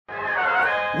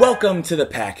Welcome to the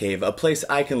Pack Cave, a place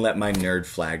I can let my nerd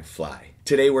flag fly.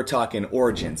 Today we're talking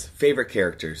origins, favorite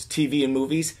characters, TV and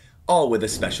movies, all with a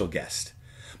special guest.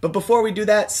 But before we do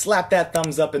that, slap that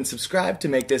thumbs up and subscribe to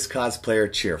make this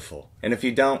cosplayer cheerful. And if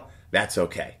you don't, that's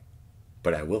okay.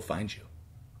 But I will find you.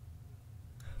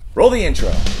 Roll the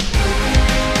intro.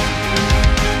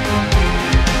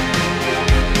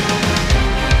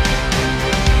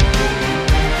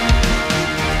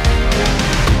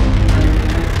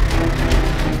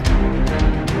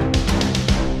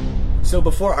 So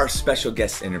before our special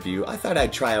guest interview, I thought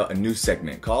I'd try out a new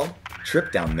segment called Trip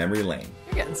Down Memory Lane.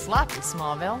 You're getting sloppy,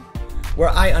 Smallville. Where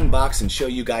I unbox and show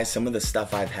you guys some of the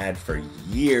stuff I've had for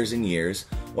years and years,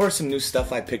 or some new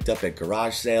stuff I picked up at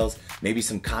garage sales, maybe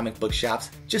some comic book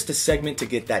shops, just a segment to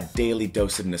get that daily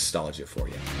dose of nostalgia for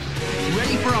you.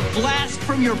 Ready for a blast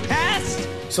from your past?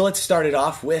 So let's start it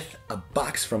off with a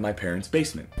box from my parents'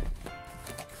 basement.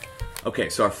 Okay,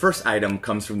 so our first item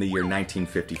comes from the year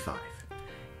 1955.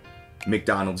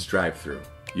 McDonald's drive-thru.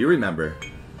 You remember.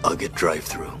 I'll get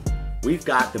drive-thru. We've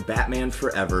got the Batman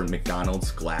Forever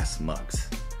McDonald's glass mugs.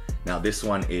 Now this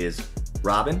one is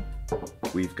Robin.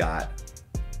 We've got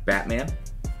Batman,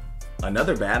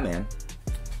 another Batman,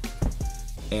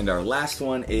 and our last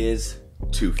one is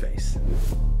Two-Face.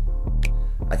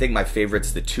 I think my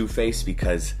favorite's the Two-Face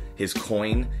because his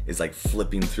coin is like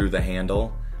flipping through the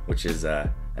handle, which is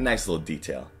a nice little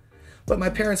detail. But my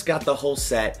parents got the whole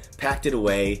set, packed it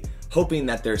away, hoping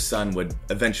that their son would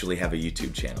eventually have a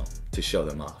YouTube channel to show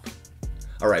them off.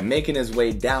 Alright, making his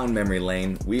way down memory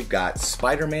lane, we've got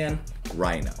Spiderman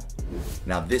Rhino.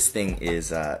 Now this thing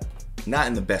is not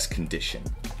in the best condition.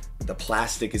 The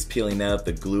plastic is peeling up,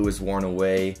 the glue is worn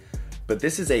away, but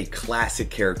this is a classic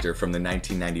character from the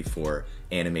 1994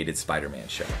 animated Spider-Man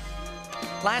show.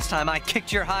 Last time I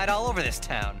kicked your hide all over this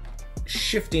town.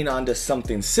 Shifting onto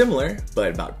something similar,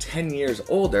 but about 10 years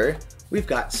older, we've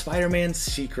got Spider-Man's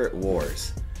Secret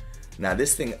Wars. Now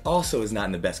this thing also is not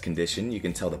in the best condition. You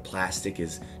can tell the plastic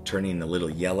is turning a little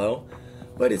yellow,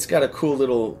 but it's got a cool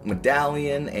little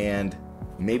medallion and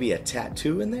maybe a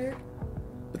tattoo in there.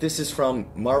 But this is from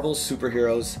Marvel's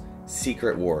Superheroes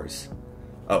Secret Wars.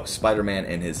 Oh, Spider-Man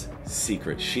and his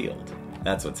secret shield.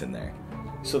 That's what's in there.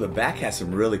 So the back has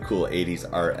some really cool 80s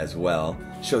art as well.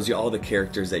 Shows you all the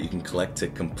characters that you can collect to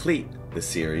complete the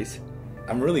series.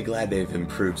 I'm really glad they've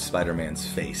improved Spider-Man's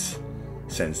face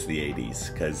since the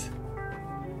 80s, because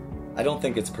I don't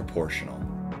think it's proportional.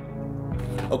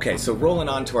 Okay, so rolling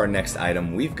on to our next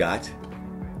item, we've got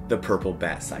the purple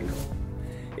bat cycle.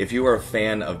 If you were a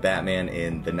fan of Batman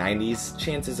in the 90s,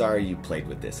 chances are you played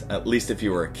with this, at least if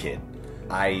you were a kid.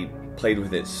 I played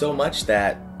with it so much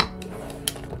that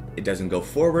it doesn't go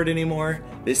forward anymore.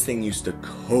 This thing used to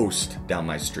coast down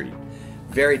my street.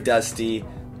 Very dusty,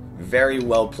 very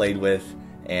well played with,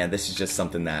 and this is just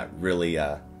something that really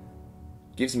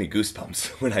gives me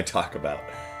goosebumps when I talk about.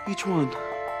 Each one,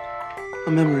 a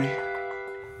memory.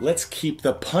 Let's keep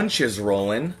the punches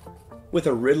rolling with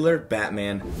a Riddler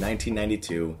Batman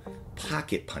 1992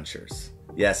 pocket punchers.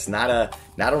 Yes, not a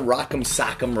rock'em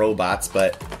sock'em robots,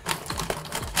 but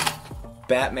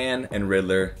Batman and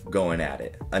Riddler going at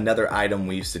it. Another item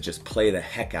we used to just play the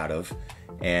heck out of,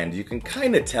 and you can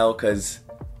kind of tell because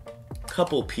a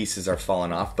couple pieces are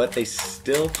falling off, but they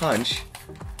still punch.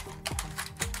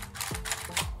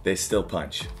 They still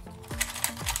punch.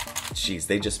 Jeez,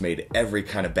 they just made every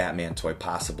kind of Batman toy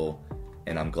possible,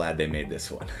 and I'm glad they made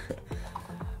this one.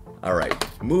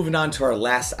 Alright, moving on to our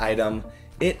last item.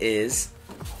 It is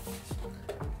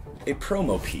a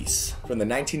promo piece from the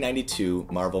 1992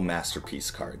 Marvel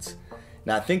Masterpiece cards.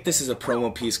 Now I think this is a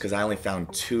promo piece because I only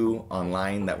found 2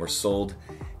 online that were sold,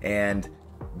 and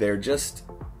they're just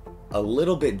a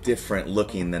little bit different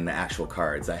looking than the actual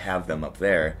cards. I have them up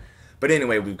there. But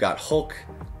anyway, we've got Hulk,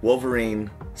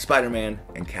 Wolverine, Spider-Man,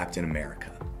 and Captain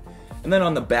America. And then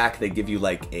on the back they give you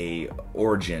like a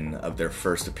origin of their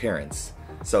first appearance.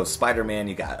 So Spider-Man,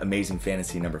 you got Amazing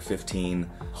Fantasy number 15,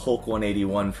 Hulk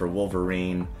 181 for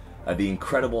Wolverine, the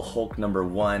Incredible Hulk number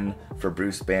 1 for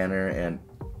Bruce Banner, and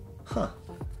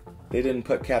they didn't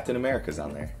put Captain America's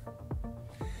on there.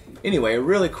 Anyway, a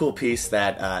really cool piece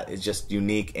that is just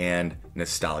unique and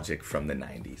nostalgic from the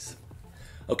 90s.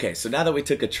 Okay, so now that we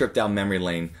took a trip down memory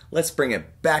lane, let's bring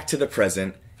it back to the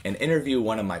present and interview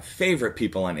one of my favorite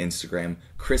people on Instagram,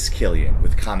 Chris Killian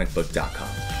with Comicbook.com.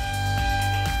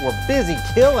 We're busy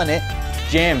killing it,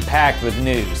 jam-packed with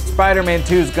news. Spider-Man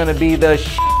 2 is gonna be the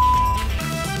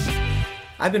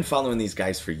I've been following these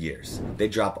guys for years. They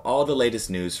drop all the latest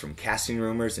news from casting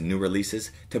rumors and new releases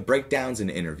to breakdowns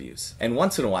and interviews. And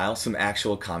once in a while, some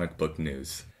actual comic book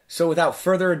news. So without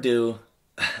further ado,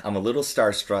 I'm a little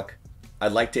starstruck.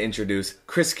 I'd like to introduce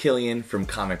Chris Killian from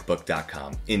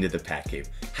Comicbook.com into the Pat Cave.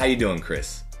 How you doing,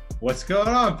 Chris? What's going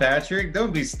on, Patrick?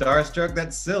 Don't be starstruck.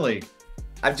 That's silly.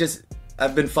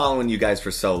 I've been following you guys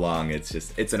for so long.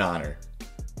 It's an honor.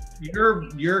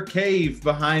 Your cave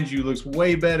behind you looks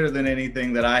way better than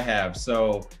anything that I have.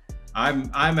 So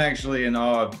I'm actually in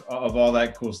awe of all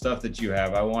that cool stuff that you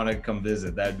have. I want to come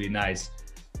visit. That'd be nice.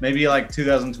 Maybe like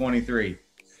 2023.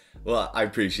 Well, I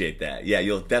appreciate that. Yeah,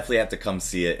 you'll definitely have to come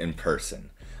see it in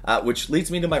person. Which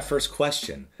leads me to my first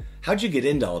question. How'd you get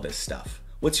into all this stuff?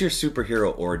 What's your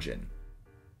superhero origin?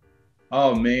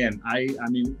 Oh man, I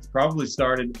mean, probably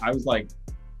started, I was like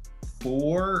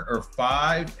 4 or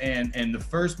 5, and the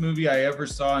first movie I ever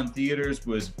saw in theaters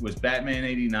was Batman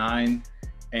 '89,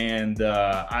 and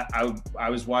I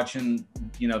was watching,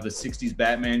 you know, the '60s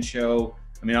Batman show.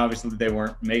 I mean, obviously they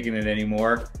weren't making it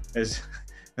anymore, as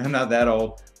I'm not that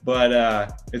old,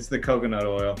 but it's the coconut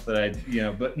oil that I, you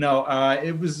know, but no,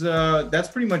 it was that's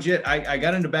pretty much it. I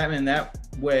got into Batman that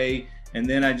way. And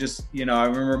then I just, you know, I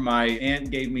remember my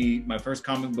aunt gave me, my first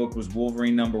comic book was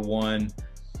Wolverine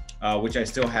 #1, which I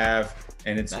still have,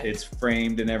 and it's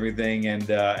framed and everything. And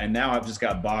now I've just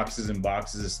got boxes and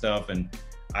boxes of stuff. And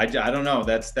I don't know,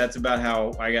 that's about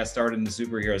how I got started in the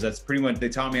superheroes. That's pretty much, they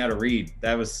taught me how to read.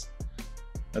 That's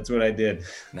what I did.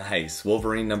 Nice.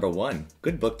 Wolverine #1.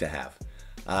 Good book to have.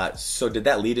 So did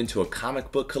that lead into a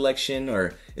comic book collection,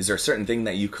 or is there a certain thing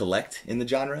that you collect in the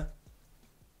genre?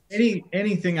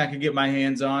 Anything I could get my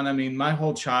hands on. I mean, my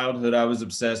whole childhood, I was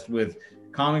obsessed with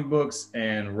comic books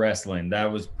and wrestling. That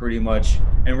was pretty much,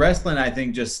 and wrestling, I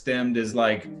think, just stemmed as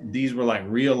like, these were like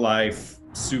real life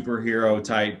superhero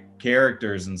type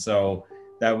characters. And so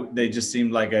that they just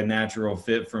seemed like a natural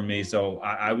fit for me. So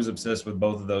I was obsessed with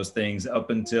both of those things up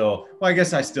until, well, I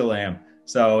guess I still am.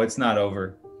 So it's not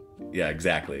over. Yeah,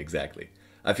 exactly.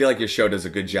 I feel like your show does a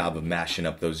good job of mashing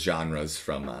up those genres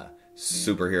from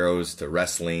superheroes to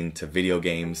wrestling to video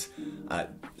games.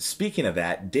 Speaking of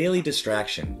that, Daily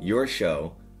Distraction, your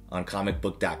show on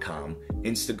comicbook.com,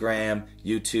 Instagram,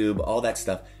 YouTube, all that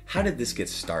stuff. How did this get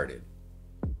started?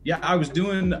 Yeah, I was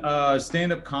doing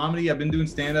stand-up comedy. I've been doing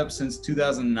stand-up since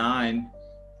 2009,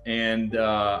 and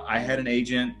I had an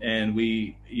agent, and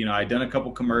we, you know, I'd done a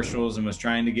couple commercials and was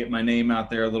trying to get my name out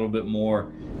there a little bit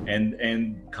more.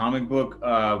 And Comic Book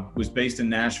was based in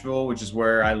Nashville, which is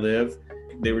where I live.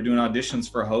 They were doing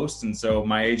auditions for hosts, and so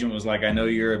my agent was like, "I know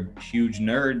you're a huge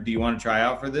nerd. Do you want to try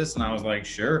out for this?" And I was like,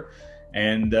 "Sure."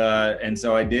 And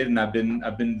so I did, and I've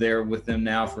been there with them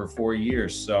now for 4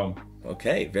 years. So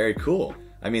okay, very cool.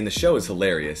 I mean, the show is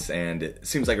hilarious, and it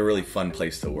seems like a really fun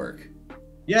place to work.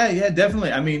 Yeah,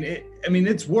 definitely. I mean,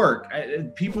 it's work.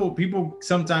 People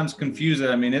sometimes confuse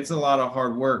it. I mean, it's a lot of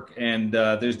hard work, and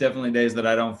there's definitely days that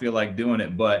I don't feel like doing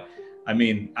it. But I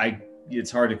mean,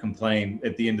 it's hard to complain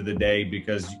at the end of the day,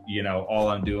 because, you know, all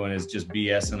I'm doing is just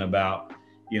BSing about,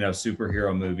 you know,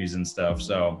 superhero movies and stuff.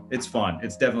 So it's fun.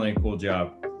 It's definitely a cool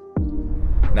job.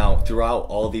 Now, throughout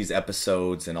all these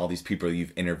episodes and all these people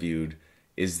you've interviewed,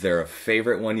 is there a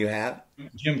favorite one you have?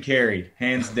 Jim Carrey,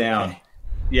 hands down.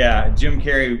 Yeah, Jim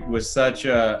Carrey was such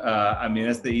a, I mean,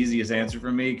 that's the easiest answer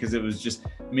for me, because it was just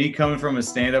me coming from a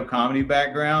stand-up comedy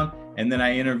background. And then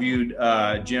I interviewed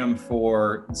Jim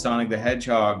for Sonic the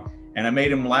Hedgehog, and I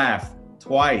made him laugh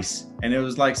twice. And it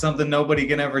was like something nobody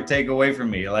can ever take away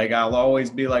from me. Like, I'll always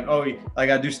be like, oh, like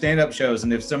I do stand-up shows,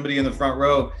 and if somebody in the front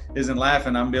row isn't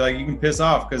laughing, I'm be like, you can piss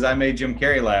off, because I made Jim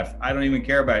Carrey laugh. I don't even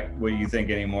care about what you think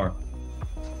anymore.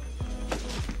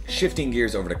 Shifting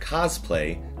gears over to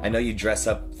cosplay, I know you dress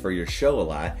up for your show a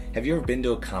lot. Have you ever been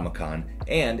to a Comic-Con?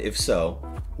 And if so,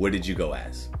 what did you go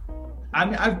as? I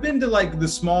mean, I've been to like the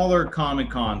smaller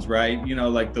Comic-Cons, right? You know,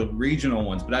 like the regional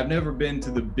ones, but I've never been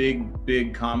to the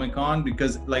big Comic-Con,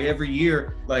 because like every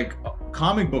year, like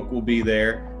Comic Book will be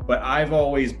there, but I've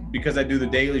always, because I do the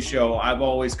daily show, I've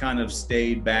always kind of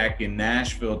stayed back in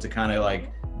Nashville to kind of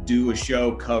like do a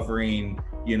show covering,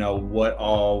 you know, what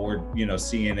all we're, you know,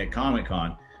 seeing at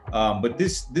Comic-Con. But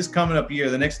this coming up year,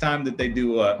 the next time that they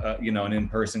do you know, an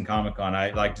in-person Comic-Con,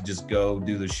 I like to just go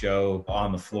do the show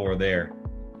on the floor there.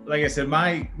 Like I said,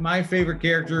 my favorite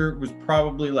character was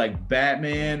probably like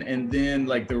Batman, and then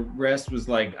like the rest was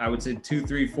like, I would say 2,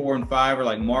 3, 4, and 5 are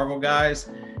like Marvel guys.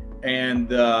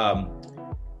 And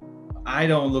I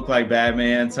don't look like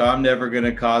Batman, so I'm never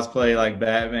gonna cosplay like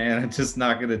Batman. I'm just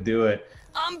not gonna do it.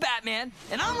 I'm Batman,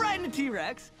 and I'm riding a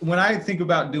T-Rex. When I think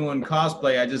about doing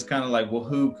cosplay, I just kind of like, well,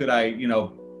 who could I, you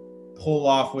know, pull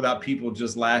off without people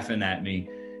just laughing at me?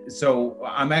 So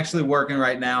I'm actually working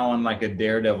right now on like a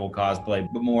Daredevil cosplay,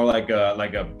 but more like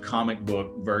a comic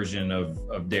book version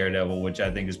of Daredevil, which I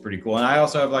think is pretty cool. And I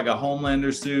also have like a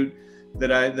Homelander suit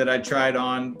that I tried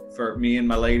on for me and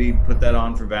my lady, put that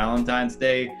on for Valentine's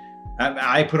Day.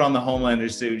 I put on the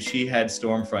Homelander suit. She had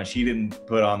Stormfront. She didn't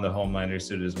put on the Homelander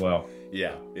suit as well.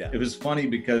 Yeah. It was funny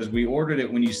because we ordered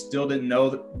it when you still didn't know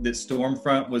that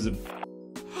Stormfront was a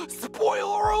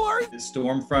spoiler alert.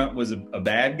 Stormfront was a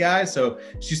bad guy, so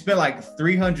she spent like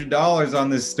 $300 on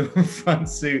this Stormfront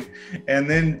suit, and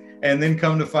then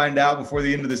come to find out before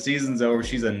the end of the season's over,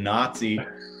 she's a Nazi.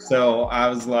 So I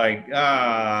was like,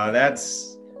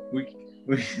 that's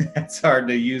hard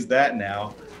to use that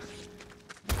now.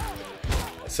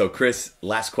 So Chris,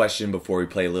 last question before we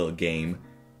play a little game.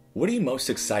 What are you most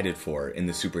excited for in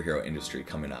the superhero industry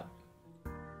coming up?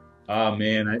 Oh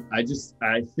man,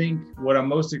 I think what I'm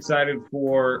most excited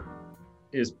for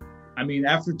is, I mean,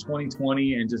 after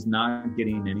 2020 and just not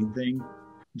getting anything,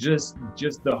 just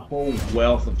the whole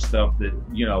wealth of stuff that,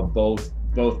 you know, both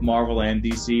Marvel and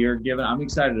DC are giving. I'm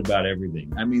excited about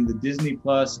everything. I mean, the Disney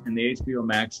Plus and the HBO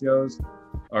Max shows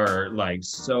are like,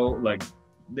 so like,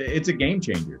 it's a game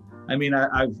changer. I mean,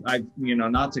 I've you know,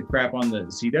 not to crap on the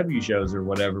CW shows or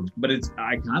whatever, but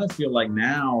I kind of feel like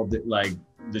now that like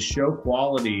the show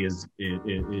quality is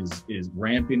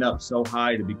ramping up so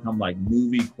high to become like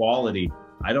movie quality.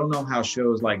 I don't know how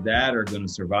shows like that are going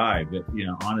to survive. But, you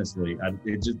know, honestly,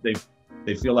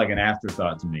 they feel like an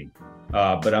afterthought to me.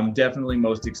 But I'm definitely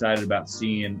most excited about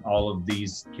seeing all of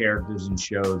these characters and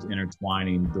shows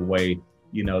intertwining the way,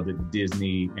 you know, that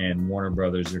Disney and Warner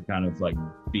Brothers are kind of like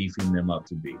beefing them up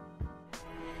to be.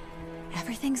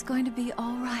 Everything's going to be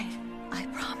all right. I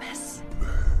promise.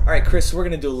 All right, Chris, we're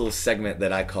going to do a little segment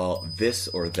that I call This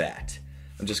or That.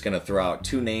 I'm just going to throw out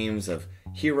 2 names of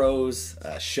heroes,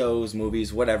 shows,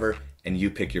 movies, whatever, and you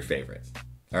pick your favorite.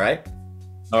 All right?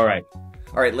 All right.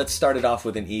 All right, let's start it off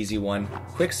with an easy one.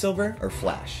 Quicksilver or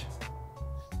Flash?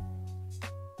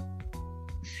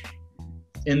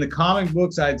 In the comic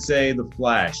books, I'd say the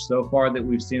Flash. So far that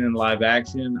we've seen in live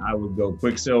action, I would go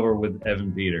Quicksilver with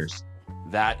Evan Peters.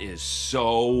 That is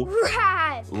so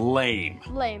rad. Lame.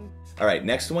 All right,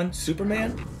 next one,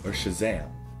 Superman or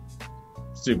Shazam?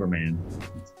 Superman.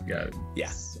 Got it.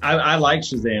 Yes. I like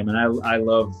Shazam, and I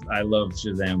love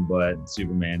Shazam, but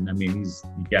Superman, I mean,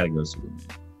 you gotta go Superman.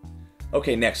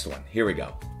 Okay, next one. Here we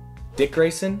go. Dick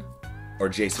Grayson or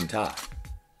Jason Todd?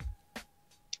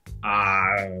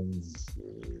 I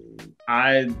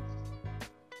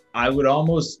would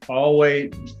almost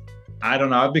always, I don't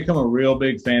know. I've become a real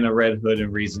big fan of Red Hood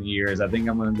in recent years. I think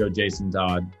I'm going to go Jason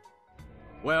Todd.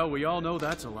 Well, we all know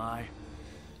that's a lie.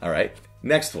 All right,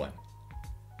 next one.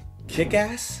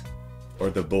 Kick-Ass or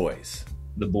The Boys?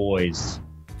 The Boys.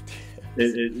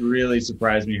 It really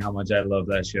surprised me how much I love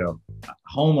that show.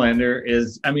 Homelander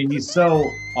is, I mean, he's so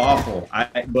awful.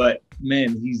 But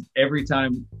man, every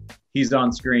time he's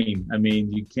on screen, I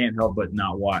mean, you can't help but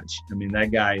not watch. I mean,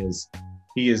 that guy is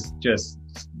just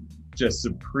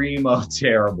supremo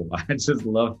terrible. I just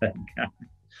love that guy.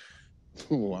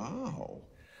 Wow.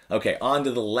 Okay, on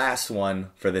to the last one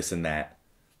for this and that.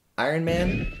 Iron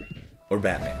Man or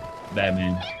Batman?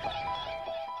 Batman.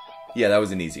 Yeah, that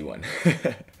was an easy one.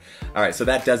 All right, so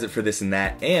that does it for this and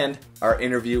that, and our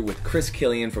interview with Chris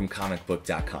Killian from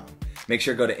Comicbook.com. Make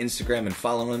sure to go to Instagram and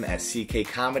follow him at CK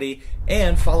Comedy,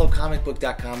 and follow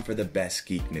Comicbook.com for the best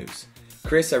geek news.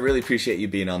 Chris, I really appreciate you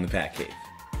being on the Pat Cave.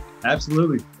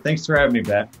 Absolutely. Thanks for having me,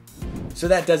 Pat. So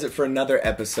that does it for another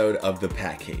episode of the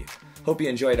Pat Cave. Hope you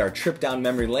enjoyed our trip down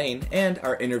memory lane and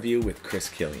our interview with Chris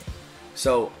Killian.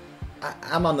 So,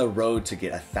 I'm on the road to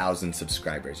get 1,000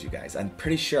 subscribers, you guys. I'm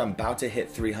pretty sure I'm about to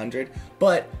hit 300,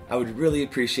 but I would really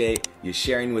appreciate you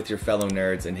sharing with your fellow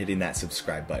nerds and hitting that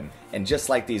subscribe button. And just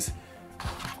like these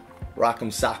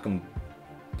rock'em sock'em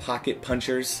pocket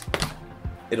punchers,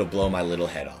 it'll blow my little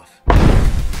head off.